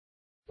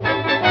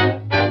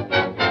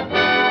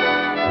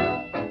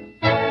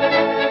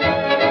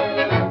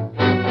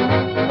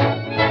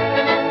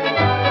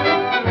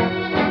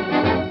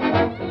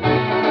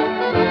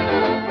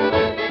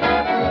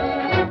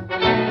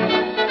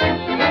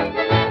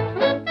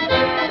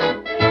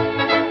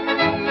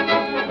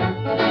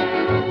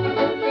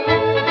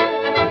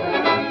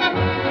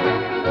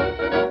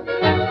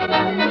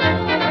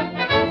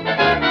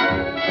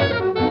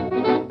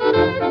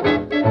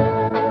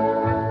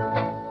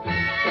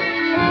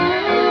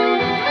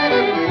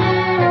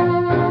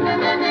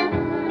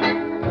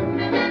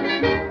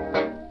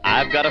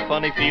got a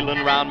funny feeling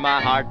around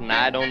my heart, and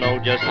I don't know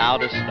just how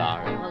to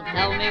start. Well,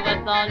 tell me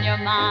what's on your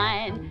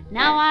mind.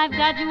 Now I've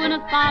got you in a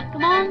spot,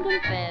 come on,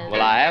 confess.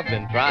 Well, I have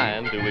been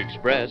trying to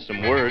express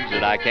some words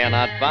that I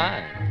cannot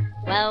find.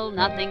 Well,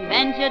 nothing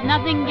ventured,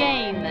 nothing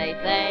gained, they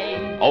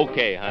say.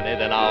 Okay, honey,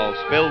 then I'll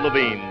spill the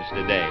beans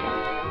today.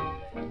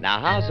 Now,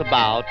 how's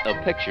about a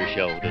picture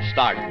show to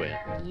start with?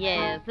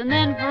 Yes, and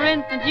then, for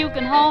instance, you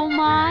can hold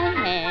my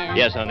hand.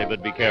 Yes, honey,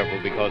 but be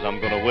careful because I'm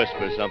going to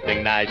whisper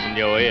something nice in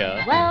your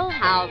ear. Well,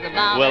 how's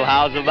about Well,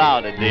 how's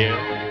about it, dear?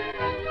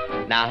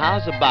 Now,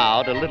 how's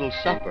about a little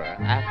supper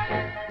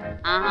after?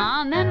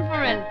 and then,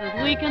 for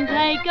instance, we can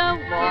take a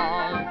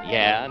walk.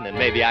 Yeah, and then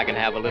maybe I can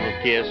have a little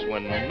kiss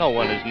when no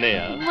one is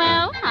near.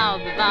 Well, how's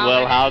about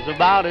Well, it? how's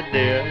about it,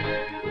 dear?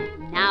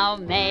 Now,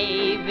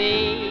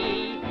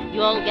 maybe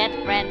you'll get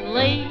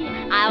friendly,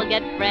 I'll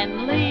get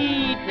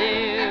friendly,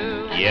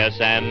 too. Yes,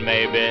 and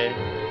maybe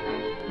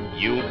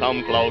you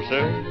come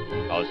closer,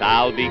 'cause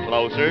I'll be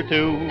closer,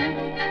 too.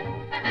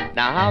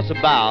 Now, how's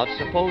about,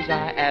 suppose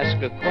I ask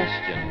a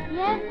question?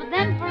 Yes, but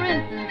then, for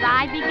instance,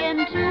 I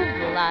begin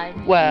to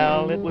blush.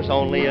 Well, it was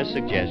only a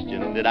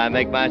suggestion. Did I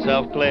make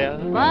myself clear?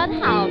 But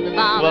how's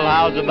about Well, it?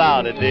 how's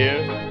about it,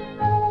 dear?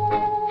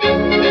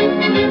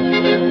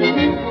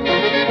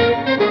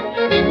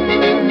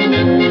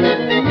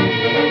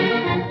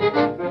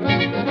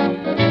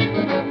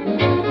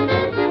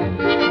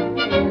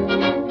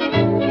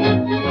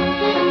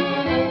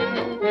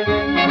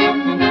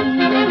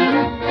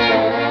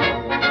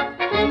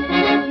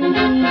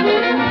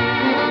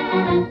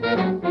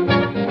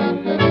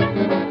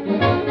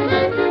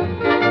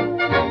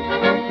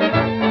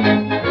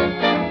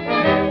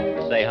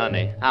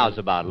 Honey, how's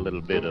about a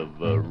little bit of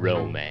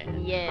romance?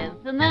 Yes,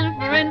 and then,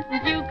 for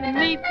instance, you can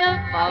meet the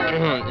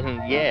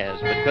folks. Yes,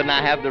 but couldn't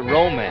I have the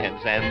romance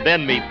and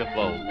then meet the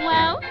folks?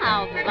 Well,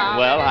 how's about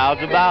Well, it?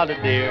 how's about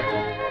it, dear?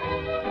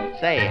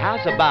 Say,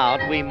 how's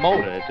about we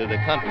motor to the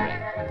country?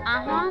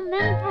 And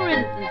then, for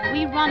instance,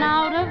 we run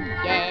out of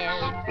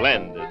gas.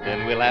 Splendid.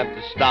 Then we'll have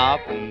to stop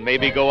and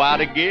maybe go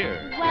out of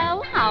gear.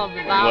 Well, how's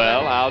about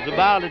Well, it? how's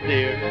about it,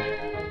 dear?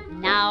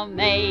 Now,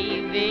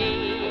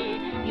 maybe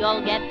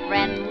you'll get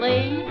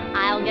friendly,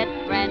 I'll get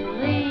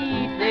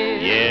friendly,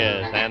 too.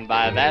 Yes, and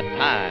by that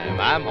time,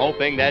 I'm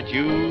hoping that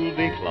you'll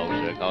be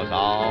closer, 'cause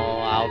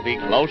I'll be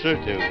closer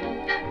too.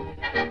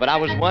 But I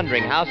was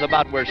wondering, how's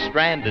about we're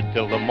stranded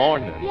till the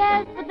morning?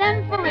 Yes, but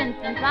then, for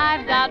instance,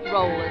 I've got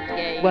roller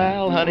skates.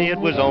 Well, honey, it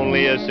was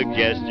only a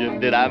suggestion.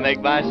 Did I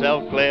make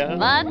myself clear?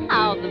 But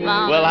how's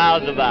about Well, it?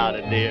 how's about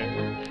it, dear?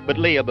 But,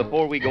 Leah,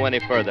 before we go any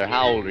further,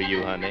 how old are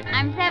you, honey?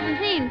 I'm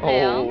 17, Phil.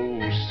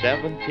 Oh,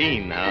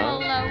 17, huh?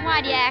 Well,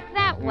 why do you act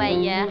that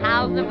way?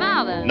 How's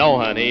about it? No,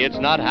 honey, it's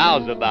not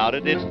how's about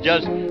it. It's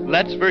just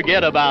let's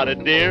forget about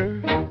it, dear.